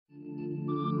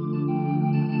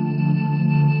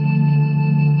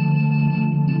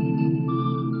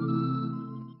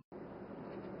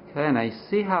again, I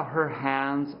see how her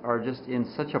hands are just in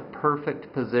such a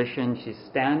perfect position. She's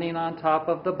standing on top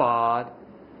of the bod,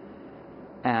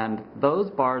 and those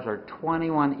bars are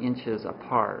 21 inches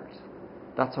apart.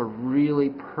 That's a really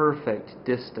perfect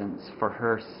distance for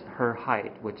her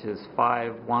height, which is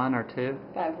 5'1" or 2?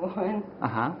 5'1".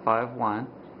 5'1".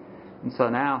 And so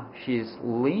now she's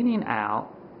leaning out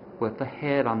with the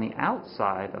head on the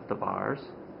outside of the bars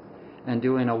and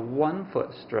doing a 1-foot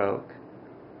stroke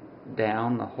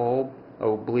down the whole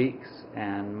obliques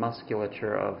and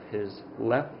musculature of his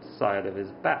left side of his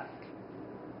back.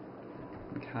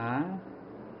 Okay.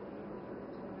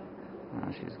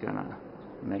 Now she's going to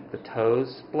make the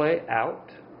toes splay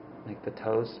out. Make the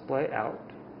toes splay out.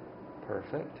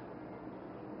 Perfect.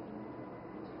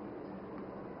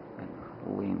 And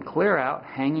lean clear out,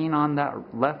 hanging on that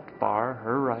left bar,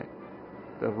 her right,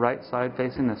 the right side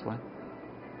facing this way.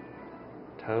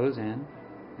 Toes in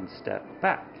and step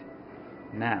back.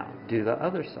 Now, do the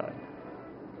other side.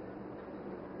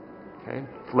 Okay,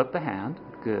 flip the hand.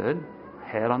 Good.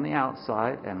 Head on the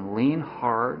outside and lean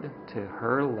hard to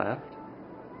her left.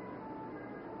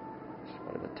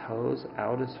 Spread the toes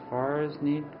out as far as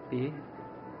need be.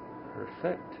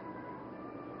 Perfect.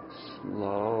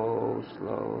 Slow,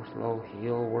 slow, slow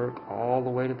heel work all the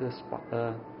way to the spot,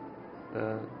 the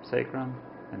sacrum,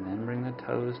 and then bring the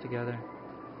toes together.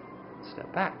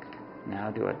 Step back.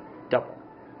 Now do a double.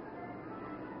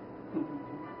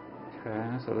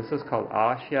 Okay, so this is called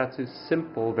Ashiatsu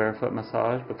Simple Barefoot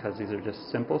Massage because these are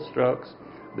just simple strokes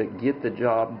that get the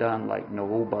job done like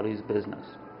nobody's business.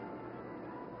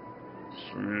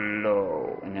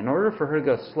 Slow. And in order for her to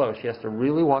go slow, she has to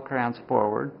really walk her hands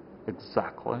forward.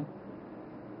 Exactly.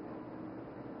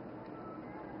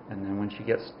 And then when she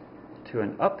gets to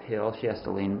an uphill, she has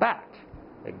to lean back.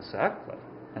 Exactly.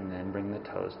 And then bring the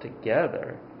toes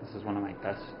together. This is one of my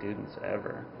best students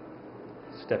ever.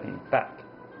 Stepping back.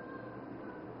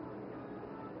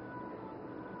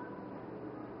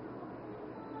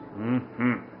 Do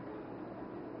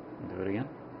it again.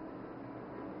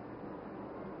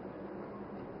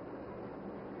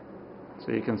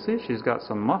 So you can see she's got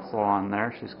some muscle on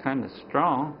there. She's kind of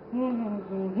strong.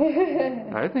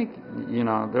 I think, you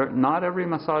know, not every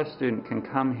massage student can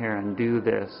come here and do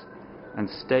this and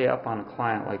stay up on a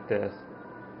client like this,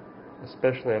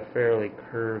 especially a fairly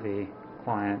curvy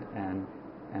client, and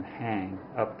hang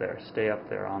up there, stay up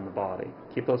there on the body.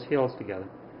 Keep those heels together.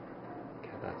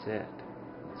 Okay, that's it.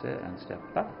 That's it, and step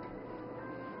back.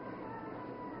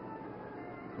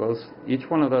 Each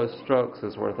one of those strokes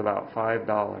is worth about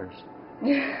 $5.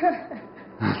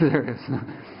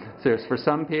 Serious. For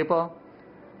some people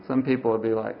would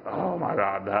be like, oh my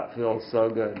God, that feels so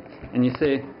good. And you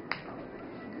see,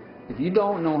 if you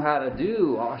don't know how to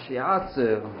do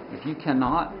Ashiatsu, if you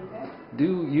cannot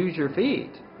use your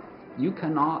feet, you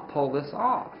cannot pull this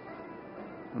off.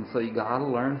 And so you got to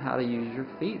learn how to use your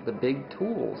feet, the big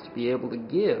tools, to be able to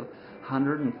give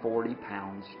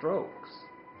 140-pound strokes.